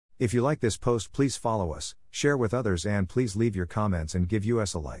If you like this post, please follow us, share with others, and please leave your comments and give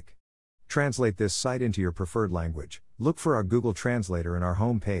us a like. Translate this site into your preferred language. Look for our Google Translator in our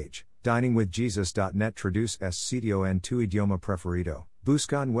home page, diningwithjesus.net. Traduce este sitio en tu idioma preferido.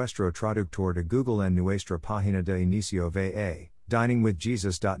 Busca nuestro traductor de Google en nuestra página de inicio. Va.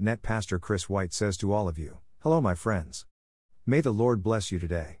 diningwithjesus.net. Pastor Chris White says to all of you, hello my friends. May the Lord bless you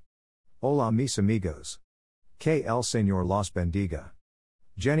today. Hola mis amigos. Que el Señor los bendiga.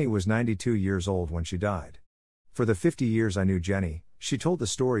 Jenny was 92 years old when she died. For the 50 years I knew Jenny, she told the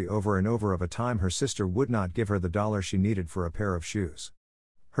story over and over of a time her sister would not give her the $1 she needed for a pair of shoes.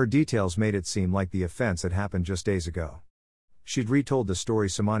 Her details made it seem like the offense had happened just days ago. She'd retold the story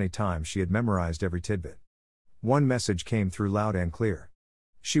so many times she had memorized every tidbit. One message came through loud and clear.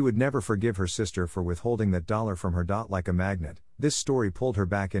 She would never forgive her sister for withholding that $1 from her. Like a magnet, this story pulled her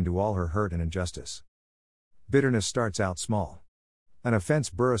back into all her hurt and injustice. Bitterness starts out small. An offense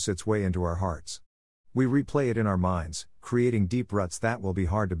burrows its way into our hearts. We replay it in our minds, creating deep ruts that will be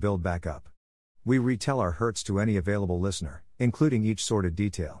hard to build back up. We retell our hurts to any available listener, including each sordid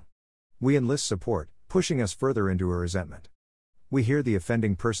detail. We enlist support, pushing us further into a resentment. We hear the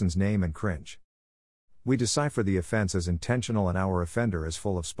offending person's name and cringe. We decipher the offense as intentional and our offender as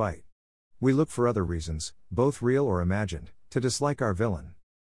full of spite. We look for other reasons, both real or imagined, to dislike our villain.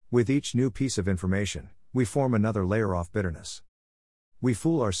 With each new piece of information, we form another layer of bitterness. We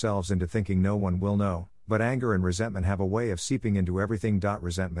fool ourselves into thinking no one will know, but anger and resentment have a way of seeping into everything.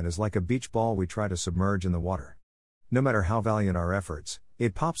 Resentment is like a beach ball we try to submerge in the water. No matter how valiant our efforts,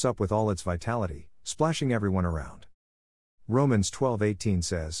 it pops up with all its vitality, splashing everyone around. Romans 12:18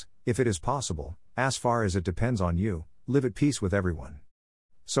 says, if it is possible, as far as it depends on you, live at peace with everyone.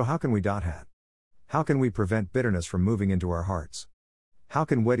 So how can we? How can we prevent bitterness from moving into our hearts? How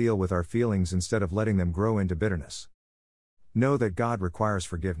can we deal with our feelings instead of letting them grow into bitterness? Know that God requires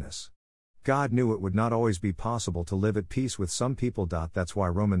forgiveness. God knew it would not always be possible to live at peace with some people. That's why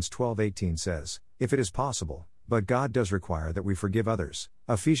Romans 12:18 says, if it is possible, but God does require that we forgive others.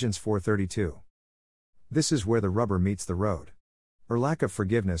 Ephesians 4:32. This is where the rubber meets the road. Our lack of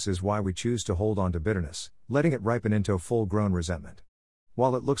forgiveness is why we choose to hold on to bitterness, letting it ripen into full-grown resentment.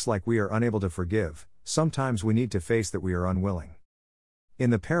 While it looks like we are unable to forgive, sometimes we need to face that we are unwilling.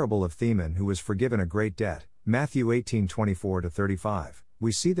 In the parable of Theman, who was forgiven a great debt, Matthew 18:24-35,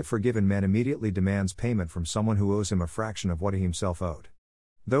 we see the forgiven man immediately demands payment from someone who owes him a fraction of what he himself owed.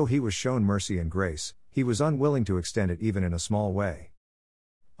 Though he was shown mercy and grace, he was unwilling to extend it even in a small way.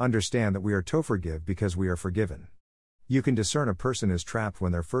 Understand that we are to forgive because we are forgiven. You can discern a person is trapped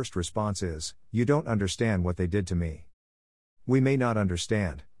when their first response is, you don't understand what they did to me. We may not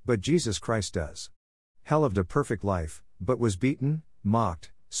understand, but Jesus Christ does. Hell lived a perfect life, but was beaten,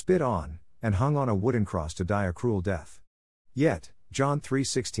 mocked, spit on, and hung on a wooden cross to die a cruel death. Yet, John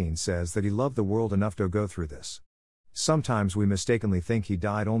 3:16 says that he loved the world enough to go through this. Sometimes we mistakenly think he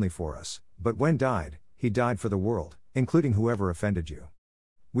died only for us, but when died, he died for the world, including whoever offended you.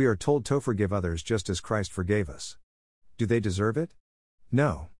 We are told to forgive others just as Christ forgave us. Do they deserve it?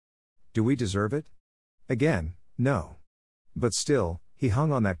 No. Do we deserve it? Again, no. But still, he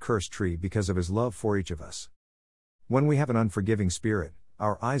hung on that cursed tree because of his love for each of us. When we have an unforgiving spirit,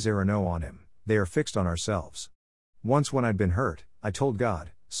 our eyes are no on him, they are fixed on ourselves. Once when I'd been hurt, I told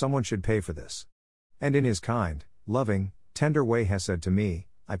God, someone should pay for this. And in his kind, loving, tender way has said to me,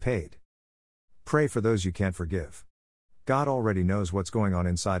 I paid. Pray for those you can't forgive. God already knows what's going on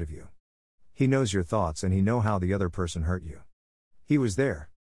inside of you. He knows your thoughts and he knows how the other person hurt you. He was there.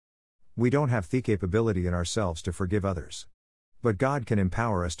 We don't have the capability in ourselves to forgive others. But God can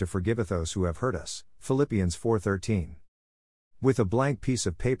empower us to forgive those who have hurt us. Philippians 4:13. With a blank piece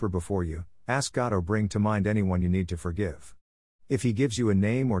of paper before you, ask God or bring to mind anyone you need to forgive. If he gives you a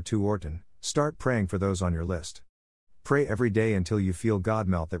name or two start praying for those on your list. Pray every day until you feel God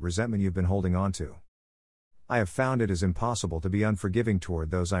melt that resentment you've been holding on to. I have found it is impossible to be unforgiving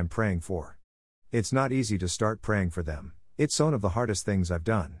toward those I'm praying for. It's not easy to start praying for them, it's one of the hardest things I've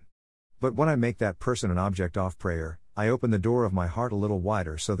done. But when I make that person an object of prayer, I open the door of my heart a little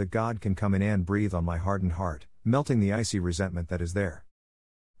wider so that God can come in and breathe on my hardened heart, melting the icy resentment that is there.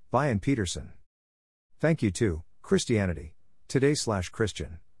 Brian Peterson. Thank you to Christianity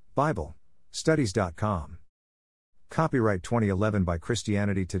Today/Christian Bible Studies.com. Copyright 2011 by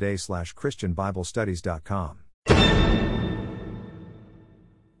Christianity Today/Christian Bible Studies.com.